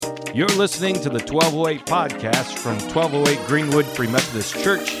You're listening to the 1208 podcast from 1208 Greenwood Free Methodist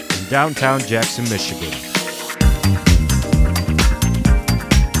Church in downtown Jackson, Michigan.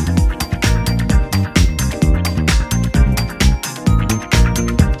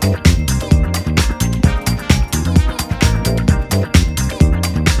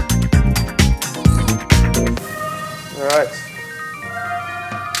 All right.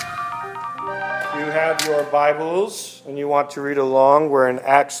 If you have your Bibles and you want to read along, we're in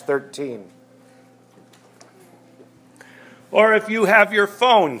Acts 13. Or if you have your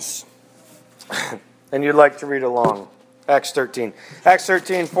phones and you'd like to read along, Acts 13. Acts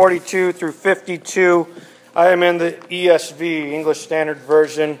 13, 42 through 52. I am in the ESV, English Standard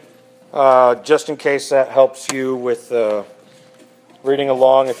Version, just in case that helps you with reading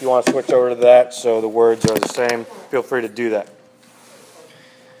along. If you want to switch over to that so the words are the same, feel free to do that.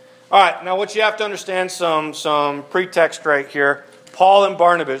 All right, now what you have to understand, some pretext right here. Paul and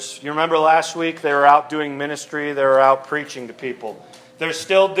Barnabas, you remember last week they were out doing ministry, they were out preaching to people. They're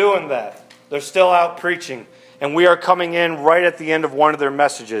still doing that. They're still out preaching. And we are coming in right at the end of one of their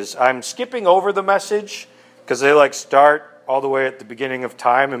messages. I'm skipping over the message because they start all the way at the beginning of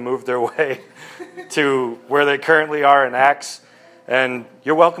time and move their way to where they currently are in Acts. And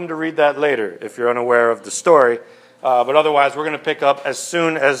you're welcome to read that later if you're unaware of the story. But otherwise, we're going to pick up as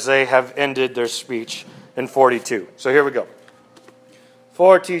soon as they have ended their speech in 42. So here we go.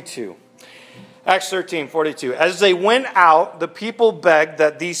 42. Acts 13, 42. As they went out, the people begged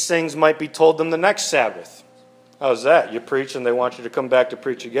that these things might be told them the next Sabbath. How's that? You preach and they want you to come back to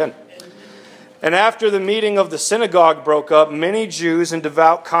preach again. And after the meeting of the synagogue broke up, many Jews and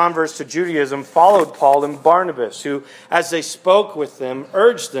devout converts to Judaism followed Paul and Barnabas, who, as they spoke with them,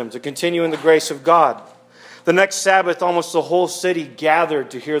 urged them to continue in the grace of God. The next Sabbath, almost the whole city gathered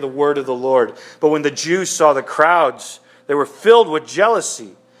to hear the word of the Lord. But when the Jews saw the crowds, they were filled with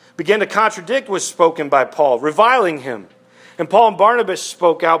jealousy, began to contradict what was spoken by Paul, reviling him. And Paul and Barnabas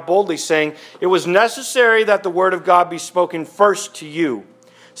spoke out boldly, saying, "It was necessary that the word of God be spoken first to you.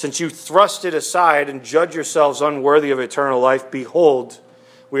 Since you thrust it aside and judge yourselves unworthy of eternal life, behold,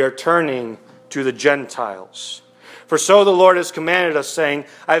 we are turning to the Gentiles. For so the Lord has commanded us, saying,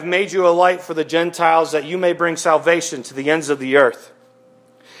 I have made you a light for the Gentiles, that you may bring salvation to the ends of the earth."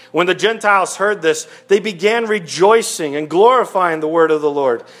 When the Gentiles heard this, they began rejoicing and glorifying the word of the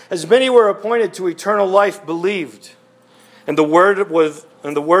Lord. As many were appointed to eternal life believed. And the word of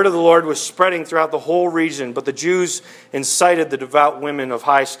the Lord was spreading throughout the whole region. But the Jews incited the devout women of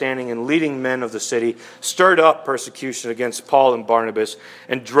high standing and leading men of the city, stirred up persecution against Paul and Barnabas,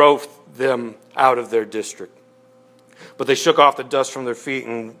 and drove them out of their district. But they shook off the dust from their feet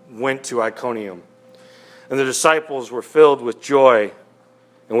and went to Iconium. And the disciples were filled with joy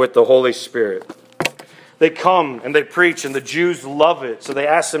and with the Holy Spirit. They come and they preach, and the Jews love it. So they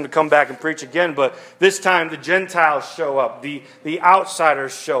ask them to come back and preach again. But this time the Gentiles show up. The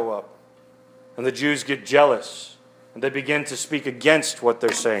outsiders show up. And the Jews get jealous. And they begin to speak against what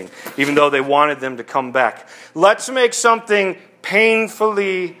they're saying, even though they wanted them to come back. Let's make something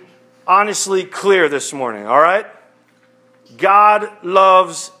painfully, honestly clear this morning, all right? God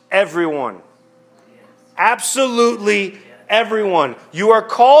loves everyone. Absolutely everyone. You are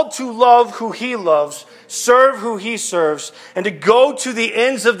called to love who He loves, serve who He serves, and to go to the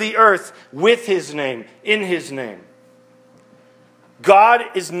ends of the earth with His name, in His name. God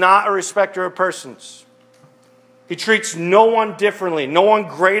is not a respecter of persons. He treats no one differently, no one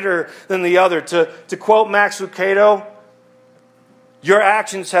greater than the other. To quote Max Lucado, your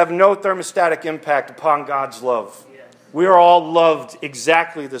actions have no thermostatic impact upon God's love. We are all loved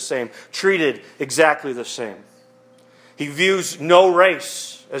exactly the same, treated exactly the same. He views no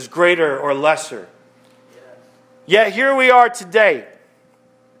race as greater or lesser. Yet here we are today.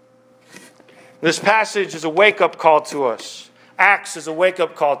 This passage is a wake-up call to us. Acts is a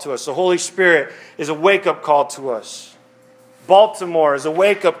wake-up call to us. The Holy Spirit is a wake-up call to us. Baltimore is a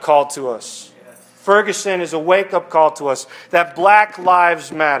wake-up call to us. Ferguson is a wake-up call to us that Black Lives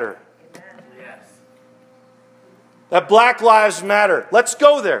Matter. That Black Lives Matter. Let's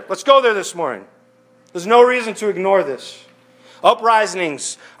go there. Let's go there this morning. There's no reason to ignore this.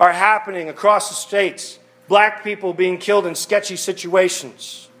 Uprisings are happening across the states. Black people being killed in sketchy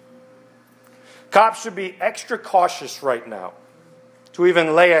situations. Cops should be extra cautious right now to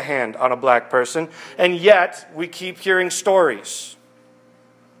even lay a hand on a black person. And yet, we keep hearing stories.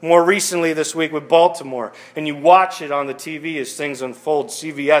 More recently this week with Baltimore. And you watch it on the TV as things unfold.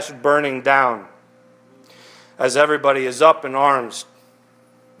 CVS burning down. As everybody is up in arms.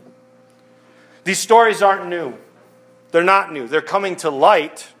 These stories aren't new. They're not new. They're coming to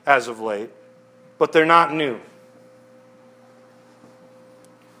light as of late, but they're not new.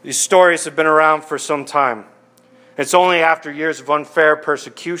 These stories have been around for some time. It's only after years of unfair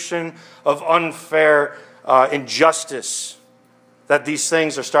persecution, of unfair injustice, that these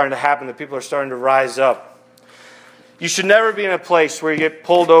things are starting to happen, that people are starting to rise up. You should never be in a place where you get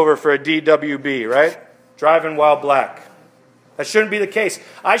pulled over for a DWB, right? Driving while black. That shouldn't be the case.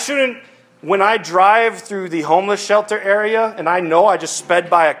 When I drive through the homeless shelter area and I know I just sped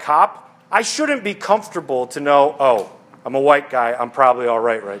by a cop, I shouldn't be comfortable to know, oh, I'm a white guy, I'm probably all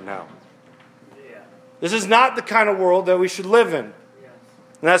right now. This is not the kind of world that we should live in.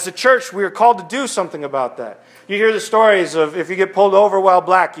 And as a church, we are called to do something about that. You hear the stories of if you get pulled over while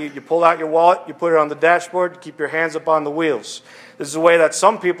black, you pull out your wallet, you put it on the dashboard, you keep your hands up on the wheels. This is the way that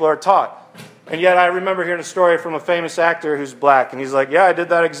some people are taught. And yet I remember hearing a story from a famous actor who's black, and he's like, yeah, I did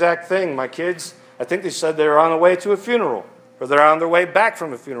that exact thing. My kids, I think they said they were on the way to a funeral, or they're on their way back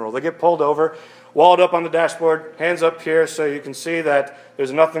from a funeral. They get pulled over, walled up on the dashboard, hands up here so you can see that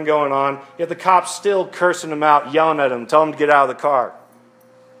there's nothing going on. Yet the cops still cursing them out, yelling at them, telling them to get out of the car.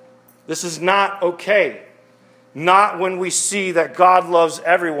 This is not okay. Not when we see that God loves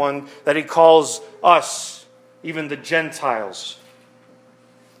everyone, that He calls us, even the Gentiles.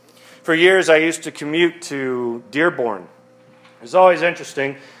 For years, I used to commute to Dearborn. It was always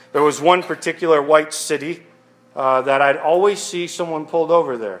interesting. There was one particular white city that I'd always see someone pulled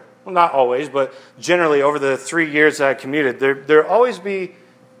over there. Well, not always, but generally over the 3 years that I commuted, there always be,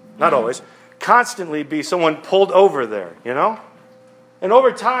 not always, constantly be someone pulled over there, you know? And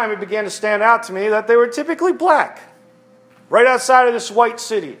over time, it began to stand out to me that they were typically black, right outside of this white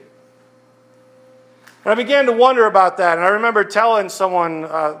city. And I began to wonder about that. And I remember telling someone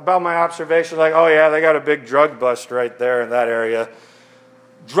about my observation, like, oh yeah, they got a big drug bust right there in that area.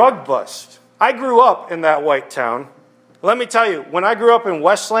 Drug bust. I grew up in that white town. Let me tell you, when I grew up in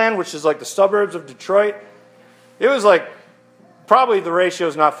Westland, which is like the suburbs of Detroit, it was like, probably the ratio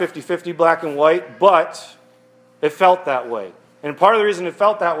is not 50-50 black and white, but it felt that way. And part of the reason it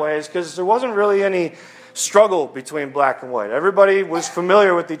felt that way is because there wasn't really any struggle between black and white. Everybody was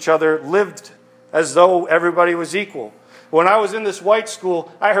familiar with each other, lived as though everybody was equal. When I was in this white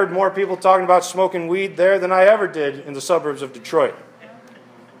school, I heard more people talking about smoking weed there than I ever did in the suburbs of Detroit.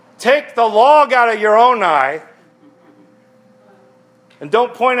 Take the log out of your own eye and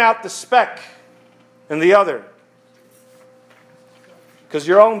don't point out the speck in the other. Because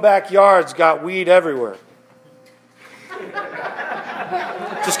your own backyard's got weed everywhere.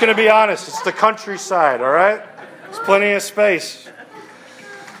 Just going to be honest, it's the countryside, all right? There's plenty of space.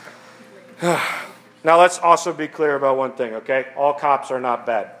 Now let's also be clear about one thing, okay? All cops are not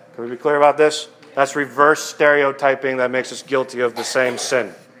bad. Can we be clear about this? That's reverse stereotyping that makes us guilty of the same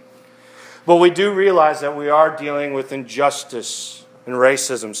sin. But we do realize that we are dealing with injustice and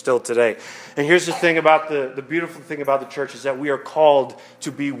racism still today. And here's the thing about the beautiful thing about the church is that we are called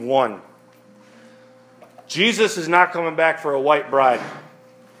to be one. Jesus is not coming back for a white bride.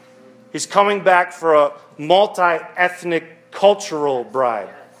 He's coming back for a multi-ethnic cultural bride.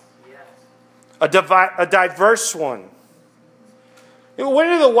 A diverse one. When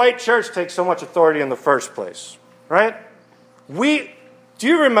did the white church take so much authority in the first place? Right? Do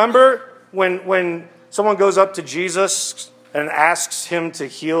you remember when someone goes up to Jesus and asks him to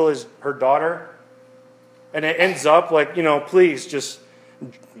heal her daughter? And it ends up like, please just,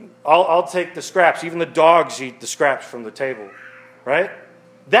 I'll take the scraps. Even the dogs eat the scraps from the table. Right?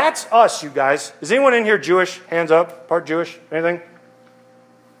 That's us, you guys. Is anyone in here Jewish? Hands up. Part Jewish? Anything?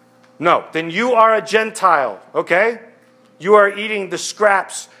 No. Then you are a Gentile, okay? You are eating the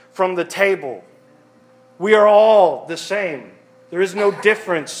scraps from the table. We are all the same. There is no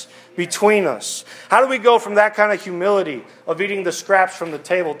difference between us. How do we go from that kind of humility of eating the scraps from the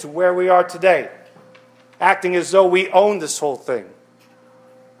table to where we are today? Acting as though we own this whole thing.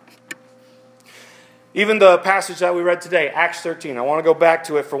 Even the passage that we read today, Acts 13, I want to go back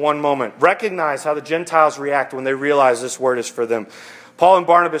to it for one moment. Recognize how the Gentiles react when they realize this word is for them. Paul and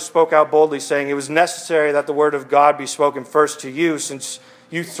Barnabas spoke out boldly, saying, it was necessary that the word of God be spoken first to you, since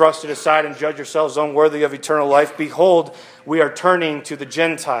you thrust it aside and judge yourselves unworthy of eternal life. Behold, we are turning to the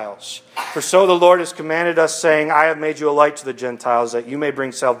Gentiles. For so the Lord has commanded us, saying, I have made you a light to the Gentiles, that you may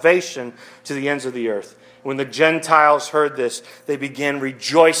bring salvation to the ends of the earth. When the Gentiles heard this, they began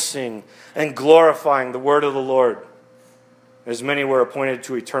rejoicing and glorifying the word of the Lord. As many were appointed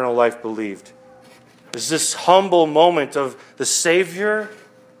to eternal life believed. Is this humble moment of the Savior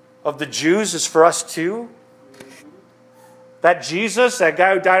of the Jews is for us too? That Jesus, that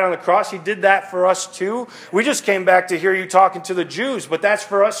guy who died on the cross, He did that for us too? We just came back to hear you talking to the Jews, but that's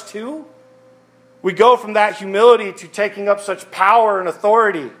for us too? We go from that humility to taking up such power and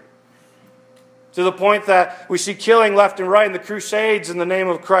authority. To the point that we see killing left and right in the Crusades in the name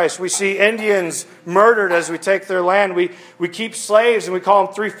of Christ. We see Indians murdered as we take their land. We keep slaves and we call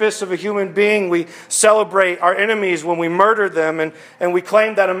them 3/5 of a human being. We celebrate our enemies when we murder them, and we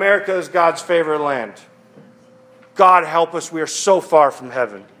claim that America is God's favorite land. God help us, we are so far from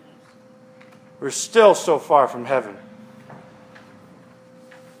heaven. We're still so far from heaven.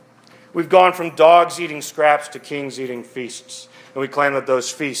 We've gone from dogs eating scraps to kings eating feasts. And we claim that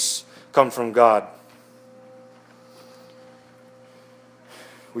those feasts come from God.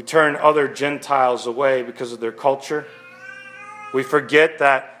 We turn other Gentiles away because of their culture. We forget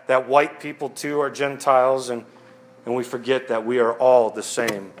that white people too are Gentiles, and we forget that we are all the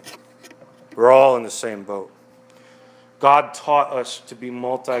same. We're all in the same boat. God taught us to be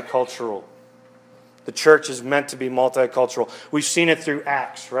multicultural. The church is meant to be multicultural. We've seen it through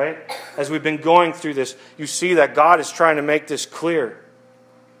Acts, right? As we've been going through this, you see that God is trying to make this clear.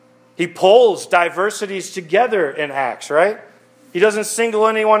 He pulls diversities together in Acts, right? He doesn't single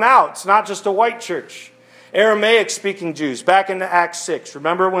anyone out. It's not just a white church. Aramaic-speaking Jews, back into Acts 6.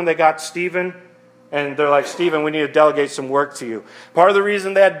 Remember when they got Stephen? And they're like, Stephen, we need to delegate some work to you. Part of the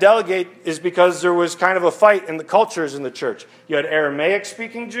reason they had to delegate is because there was kind of a fight in the cultures in the church. You had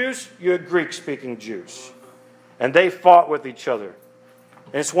Aramaic-speaking Jews, you had Greek-speaking Jews. And they fought with each other.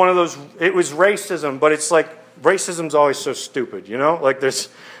 And it's one of those, it was racism, but it's like, racism's always so stupid, you know? Like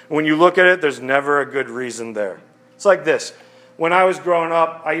when you look at it, there's never a good reason there. It's like this. When I was growing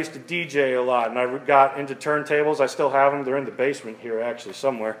up, I used to DJ a lot, and I got into turntables. I still have them. They're in the basement here, actually,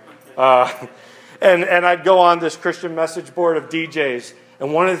 somewhere. And I'd go on this Christian message board of DJs,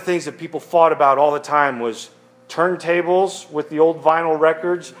 and one of the things that people fought about all the time was turntables with the old vinyl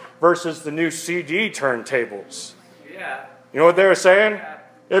records versus the new CD turntables. Yeah. You know what they were saying? Yeah.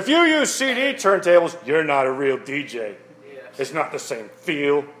 If you use CD turntables, you're not a real DJ. Yeah. It's not the same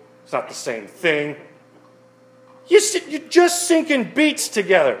feel. It's not the same thing. You're just syncing beats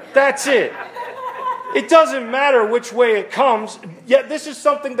together. That's it. It doesn't matter which way it comes. Yet this is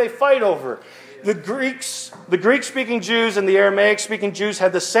something they fight over. The Greek-speaking Jews and the Aramaic-speaking Jews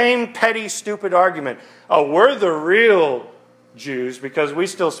had the same petty, stupid argument. Oh, we're the real Jews because we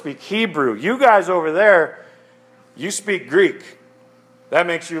still speak Hebrew. You guys over there, you speak Greek. That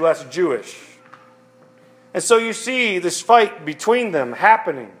makes you less Jewish. And so you see this fight between them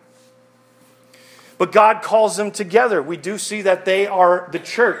happening. But God calls them together. We do see that they are the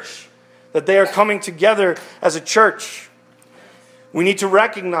church, that they are coming together as a church. We need to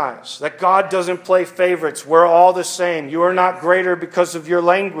recognize that God doesn't play favorites. We're all the same. You are not greater because of your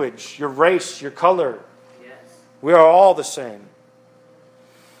language, your race, your color. Yes. We are all the same.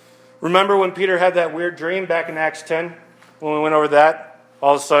 Remember when Peter had that weird dream back in Acts 10? When we went over that?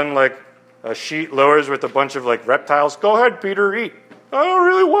 All of a sudden, like, a sheet lowers with a bunch of, like, reptiles. Go ahead, Peter, eat. I don't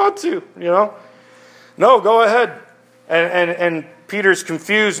really want to, you know. No, go ahead. And Peter's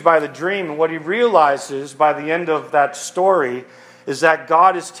confused by the dream. And what he realizes by the end of that story is that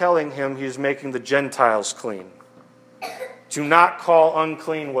God is telling him he is making the Gentiles clean. Do not call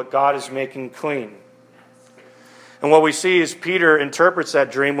unclean what God is making clean. And what we see is Peter interprets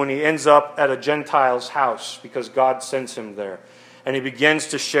that dream when he ends up at a Gentile's house because God sends him there. And he begins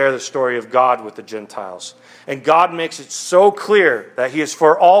to share the story of God with the Gentiles. And God makes it so clear that he is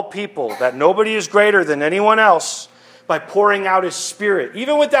for all people, that nobody is greater than anyone else, by pouring out his Spirit,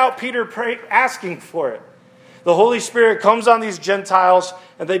 even without Peter asking for it. The Holy Spirit comes on these Gentiles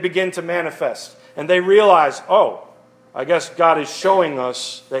and they begin to manifest. And they realize, oh, I guess God is showing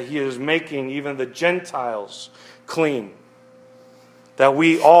us that he is making even the Gentiles clean. That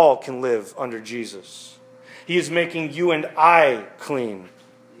we all can live under Jesus. He is making you and I clean.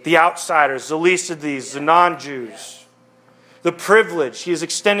 The outsiders, the least of these, the non-Jews. The privilege. He is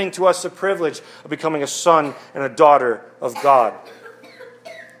extending to us the privilege of becoming a son and a daughter of God.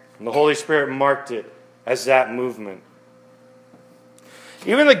 And the Holy Spirit marked it as that movement.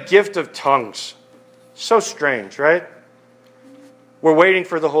 Even the gift of tongues. So strange, right? We're waiting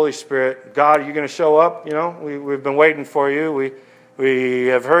for the Holy Spirit. God, are you going to show up? You know, we've been waiting for you. We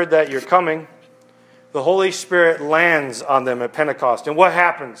have heard that you're coming. The Holy Spirit lands on them at Pentecost. And what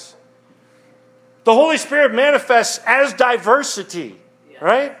happens? The Holy Spirit manifests as diversity,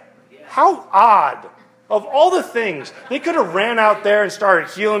 right? How odd. Of all the things, they could have ran out there and started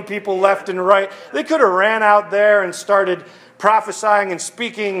healing people left and right. They could have ran out there and started prophesying and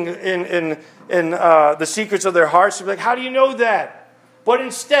speaking in the secrets of their hearts. They'd be like, how do you know that? But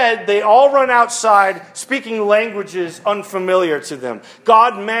instead, they all run outside speaking languages unfamiliar to them.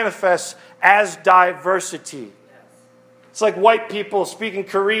 God manifests as diversity. It's like white people speaking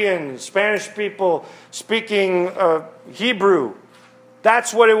Korean, Spanish people speaking Hebrew.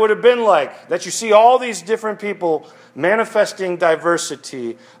 That's what it would have been like. That you see all these different people manifesting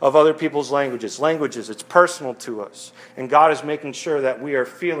diversity of other people's languages. Languages, it's personal to us. And God is making sure that we are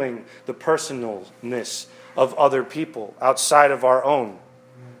feeling the personalness of other people outside of our own.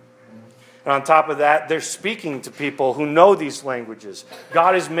 And on top of that, they're speaking to people who know these languages.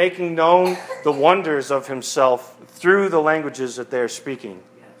 God is making known the wonders of himself through the languages that they're speaking,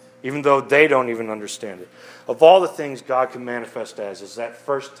 even though they don't even understand it. Of all the things God can manifest as, is that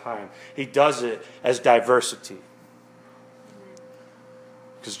first time he does it as diversity.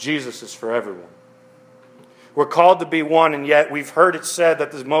 Because Jesus is for everyone. We're called to be one, and yet we've heard it said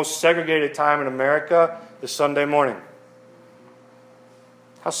that the most segregated time in America is Sunday morning.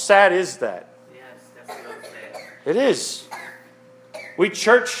 How sad is that? Yes, that's what I'm saying. It is. We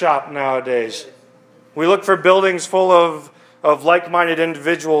church shop nowadays. We look for buildings full of like-minded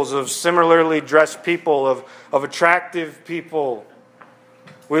individuals, of similarly dressed people, of attractive people.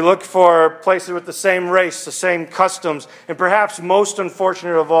 We look for places with the same race, the same customs, and perhaps most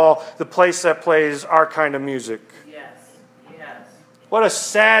unfortunate of all, the place that plays our kind of music. Yes, yes, What a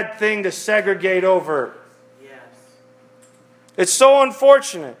sad thing to segregate over. yes. It's so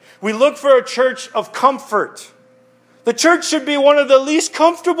unfortunate. We look for a church of comfort. The church should be one of the least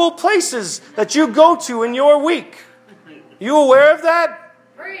comfortable places that you go to in your week. You aware of that?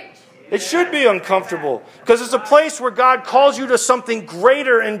 Preach. It should be uncomfortable because it's a place where God calls you to something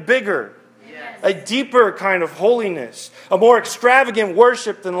greater and bigger. Yes. A deeper kind of holiness. A more extravagant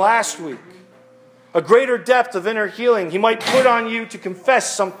worship than last week. A greater depth of inner healing. He might put on you to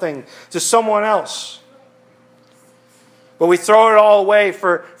confess something to someone else. But we throw it all away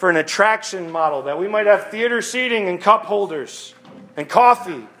for an attraction model that we might have theater seating and cup holders and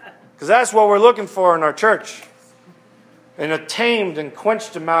coffee. Because that's what we're looking for in our church. And a tamed and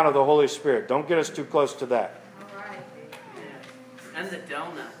quenched amount of the Holy Spirit. Don't get us too close to that. All right. And the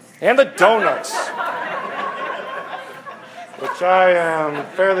donuts. And the donuts. Which I am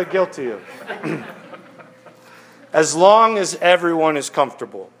fairly guilty of. As long as everyone is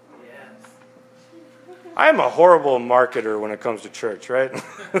comfortable. Yes. I am a horrible marketer when it comes to church, right?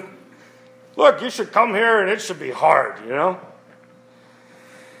 Look, you should come here and it should be hard, you know?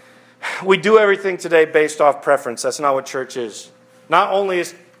 We do everything today based off preference. That's not what church is. Not only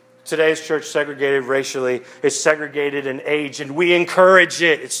is today's church segregated racially, it's segregated in age, and we encourage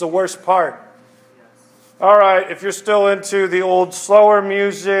it. It's the worst part. All right, if you're still into the old slower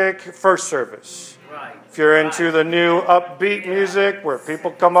music, first service. Right. If you're into the new upbeat music where people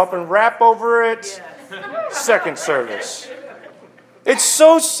come up and rap over it, second service. It's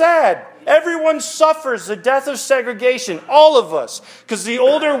so sad. Everyone suffers the death of segregation, all of us. Because the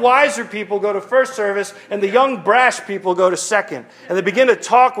older, wiser people go to first service and the young, brash people go to second. And they begin to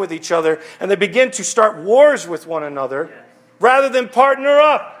talk with each other and they begin to start wars with one another rather than partner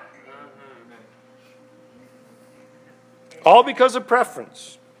up. All because of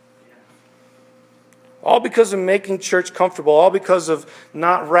preference. All because of making church comfortable. All because of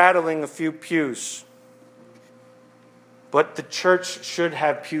not rattling a few pews. But the church should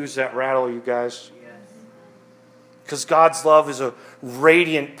have pews that rattle, you guys. Because God's love is a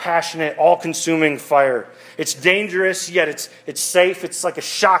radiant, passionate, all-consuming fire. It's dangerous, yet it's safe. It's like a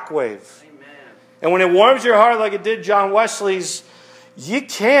shockwave. Amen. And when it warms your heart like it did John Wesley's, you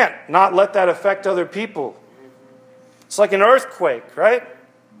can't not let that affect other people. It's like an earthquake, right?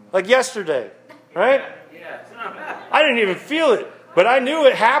 Like yesterday, right? Yes. I didn't even feel it, but I knew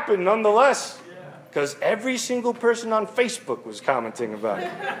it happened nonetheless. Because every single person on Facebook was commenting about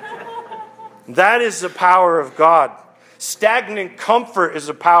it. That is the power of God. Stagnant comfort is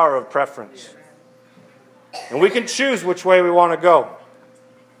the power of preference. And we can choose which way we want to go.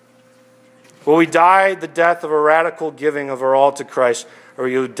 Will we die the death of a radical giving of our all to Christ, or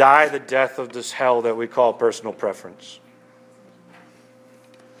will you die the death of this hell that we call personal preference?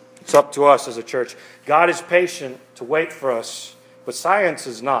 It's up to us as a church. God is patient to wait for us, but science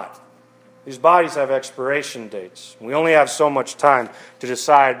is not. These bodies have expiration dates. We only have so much time to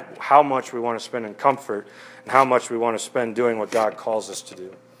decide how much we want to spend in comfort and how much we want to spend doing what God calls us to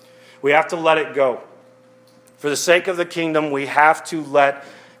do. We have to let it go. For the sake of the kingdom, we have to let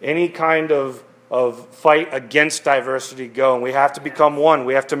any kind of fight against diversity go. And we have to become one.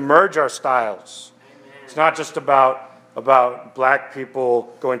 We have to merge our styles. It's not just about black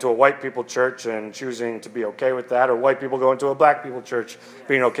people going to a white people church and choosing to be okay with that, or white people going to a black people church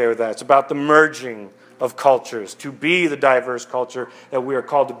being okay with that. It's about the merging of cultures to be the diverse culture that we are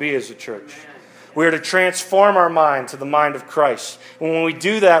called to be as a church. We are to transform our mind to the mind of Christ. And when we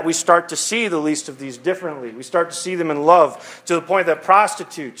do that, we start to see the least of these differently. We start to see them in love, to the point that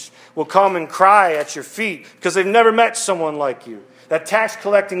prostitutes will come and cry at your feet because they've never met someone like you. that tax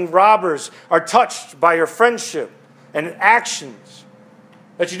collecting robbers are touched by your friendship and actions.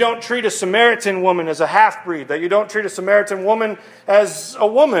 That you don't treat a Samaritan woman as a half-breed. That you don't treat a Samaritan woman, as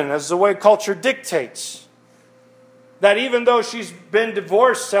the way culture dictates. That even though she's been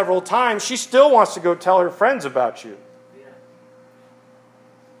divorced several times, she still wants to go tell her friends about you.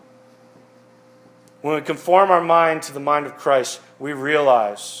 When we conform our mind to the mind of Christ, we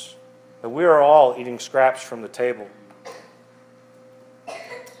realize that we are all eating scraps from the table.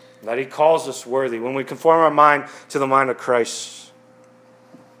 That He calls us worthy. When we conform our mind to the mind of Christ,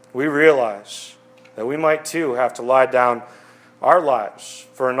 we realize that we might too have to lie down our lives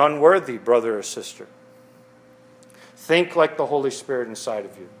for an unworthy brother or sister. Think like the Holy Spirit inside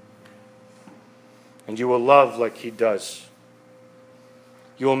of you, and you will love like He does.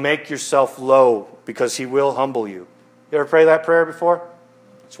 You will make yourself low because He will humble you. You ever pray that prayer before?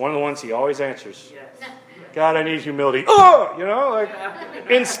 It's one of the ones He always answers. Yes. God, I need humility. Oh, like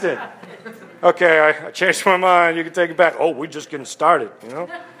instant. Okay, I changed my mind. You can take it back. Oh, we're just getting started,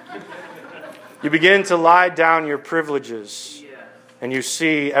 You begin to lie down your privileges, and you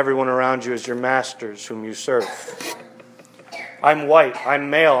see everyone around you as your masters whom you serve. I'm white, I'm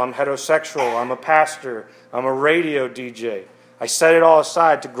male, I'm heterosexual, I'm a pastor, I'm a radio DJ. I set it all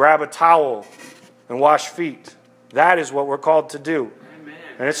aside to grab a towel and wash feet. That is what we're called to do. Amen.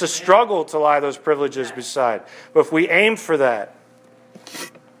 And it's a struggle to lie those privileges beside. But if we aim for that,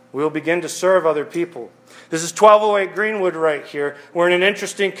 we'll begin to serve other people. This is 1208 Greenwood right here. We're in an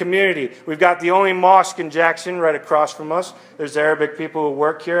interesting community. We've got the only mosque in Jackson right across from us. There's Arabic people who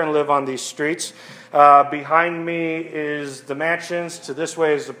work here and live on these streets. Behind me is the mansions. To this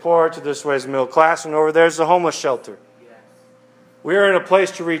way is the poor. To this way is the middle class. And over there is the homeless shelter. Yes. We are in a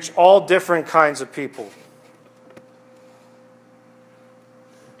place to reach all different kinds of people.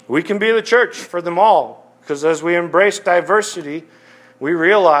 We can be the church for them all. Because as we embrace diversity, we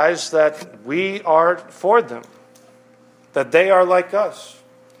realize that we are for them, that they are like us.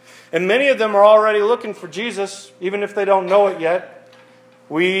 And many of them are already looking for Jesus, even if they don't know it yet.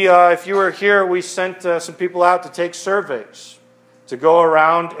 If you were here, we sent some people out to take surveys, to go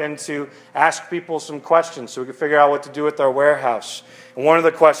around and to ask people some questions so we could figure out what to do with our warehouse. And one of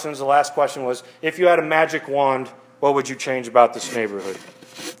the questions, the last question was, if you had a magic wand, what would you change about this neighborhood?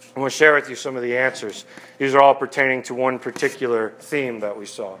 I'm going to share with you some of the answers. These are all pertaining to one particular theme that we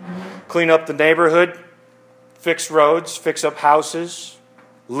saw. Clean up the neighborhood, fix roads, fix up houses,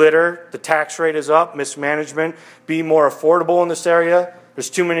 litter, the tax rate is up, mismanagement, be more affordable in this area. There's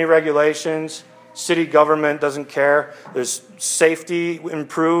too many regulations. City government doesn't care. There's safety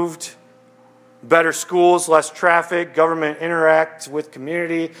improved, better schools, less traffic, government interact with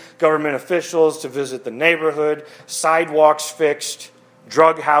community, government officials to visit the neighborhood, sidewalks fixed,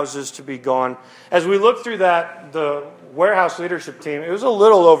 drug houses to be gone. As we looked through that, the warehouse leadership team, it was a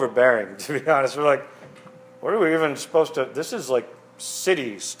little overbearing, to be honest. We're like, what are we even supposed to... This is like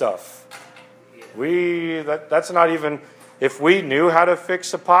city stuff. That's not even... If we knew how to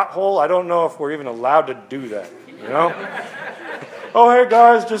fix a pothole, I don't know if we're even allowed to do that, Oh, hey,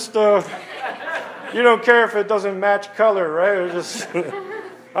 guys, just... you don't care if it doesn't match color, right?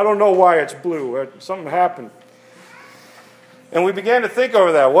 I don't know why it's blue. Something happened. And we began to think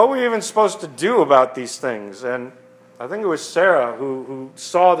over that. What were we even supposed to do about these things? And I think it was Sarah who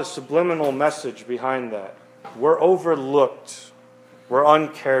saw the subliminal message behind that. We're overlooked. We're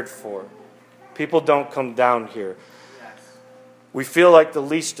uncared for. People don't come down here. We feel like the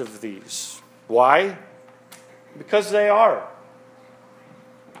least of these. Why? Because they are.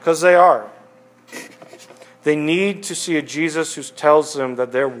 Because they are. They need to see a Jesus who tells them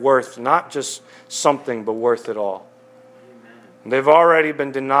that they're worth not just something, but worth it all. They've already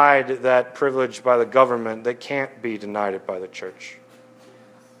been denied that privilege by the government. They can't be denied it by the church.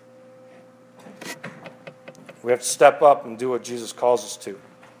 We have to step up and do what Jesus calls us to.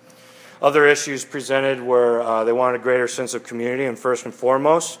 Other issues presented were they wanted a greater sense of community, and first and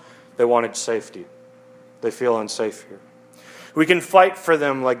foremost, they wanted safety. They feel unsafe here. We can fight for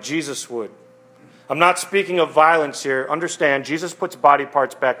them like Jesus would. I'm not speaking of violence here. Understand, Jesus puts body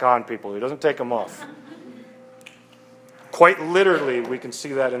parts back on people. He doesn't take them off. Quite literally, we can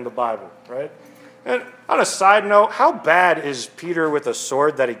see that in the Bible, right? And on a side note, how bad is Peter with a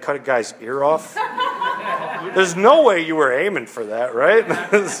sword that he cut a guy's ear off? There's no way you were aiming for that, right?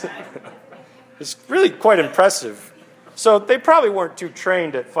 It's really quite impressive. So they probably weren't too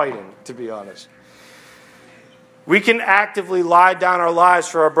trained at fighting, to be honest. We can actively lie down our lives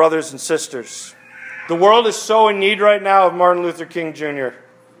for our brothers and sisters. The world is so in need right now of Martin Luther King Jr.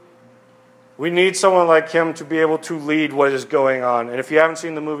 We need someone like him to be able to lead what is going on. And if you haven't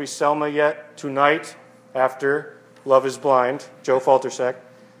seen the movie Selma yet, tonight, after Love is Blind, Joe Faltersack.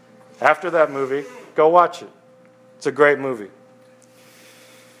 After that movie, go watch it. It's a great movie.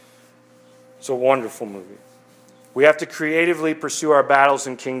 It's a wonderful movie. We have to creatively pursue our battles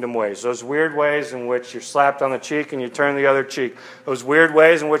in kingdom ways. Those weird ways in which you're slapped on the cheek and you turn the other cheek. Those weird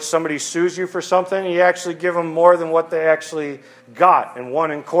ways in which somebody sues you for something and you actually give them more than what they actually got and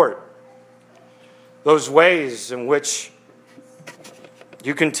won in court. Those ways in which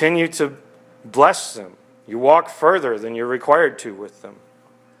you continue to bless them. You walk further than you're required to with them.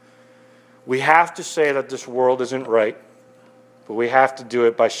 We have to say that this world isn't right, but we have to do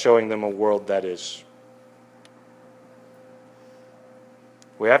it by showing them a world that is.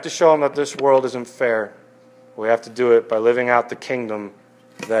 We have to show them that this world isn't fair. We have to do it by living out the kingdom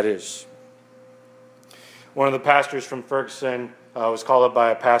that is. One of the pastors from Ferguson was called up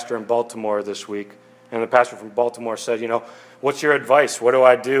by a pastor in Baltimore this week. And the pastor from Baltimore said, what's your advice? What do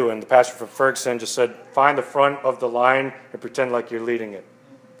I do? And the pastor from Ferguson just said, find the front of the line and pretend like you're leading it.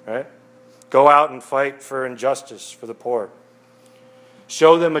 Right? Go out and fight for injustice for the poor.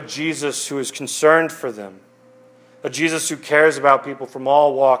 Show them a Jesus who is concerned for them. A Jesus who cares about people from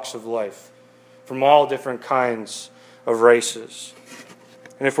all walks of life, from all different kinds of races.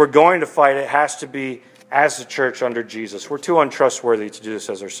 And if we're going to fight, it has to be as the church under Jesus. We're too untrustworthy to do this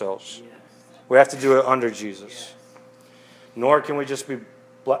as ourselves. We have to do it under Jesus. Nor can we just be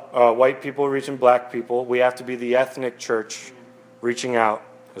white people reaching black people. We have to be the ethnic church reaching out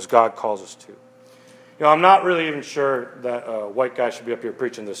as God calls us to. I'm not really even sure that a white guy should be up here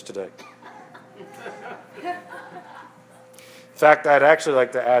preaching this today. In fact, I'd actually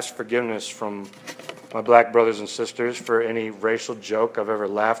like to ask forgiveness from my black brothers and sisters for any racial joke I've ever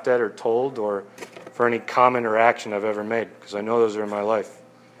laughed at or told, or for any comment or action I've ever made, because I know those are in my life.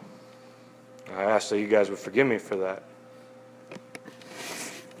 I ask that you guys would forgive me for that.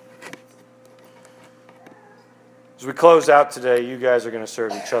 As we close out today, you guys are going to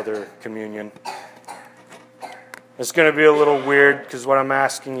serve each other communion. It's going to be a little weird because what I'm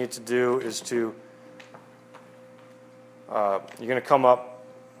asking you to do is to, you're going to come up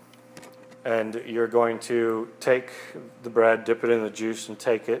and you're going to take the bread, dip it in the juice and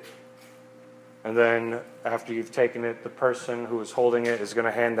take it. And then after you've taken it, the person who is holding it is going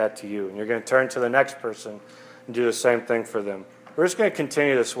to hand that to you. And you're going to turn to the next person and do the same thing for them. We're just going to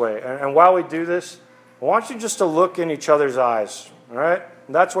continue this way. And while we do this, I want you just to look in each other's eyes. All right?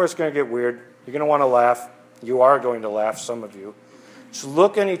 And that's where it's going to get weird. You're going to want to laugh. You are going to laugh, some of you. Just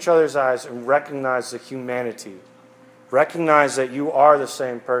look in each other's eyes and recognize the humanity. Recognize that you are the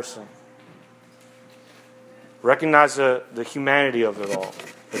same person. Recognize the humanity of it all.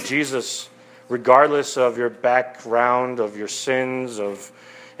 That Jesus, regardless of your background, of your sins, of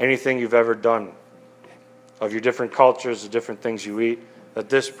anything you've ever done, of your different cultures, the different things you eat, that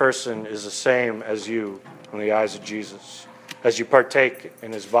this person is the same as you in the eyes of Jesus, as you partake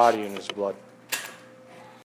in his body and his blood.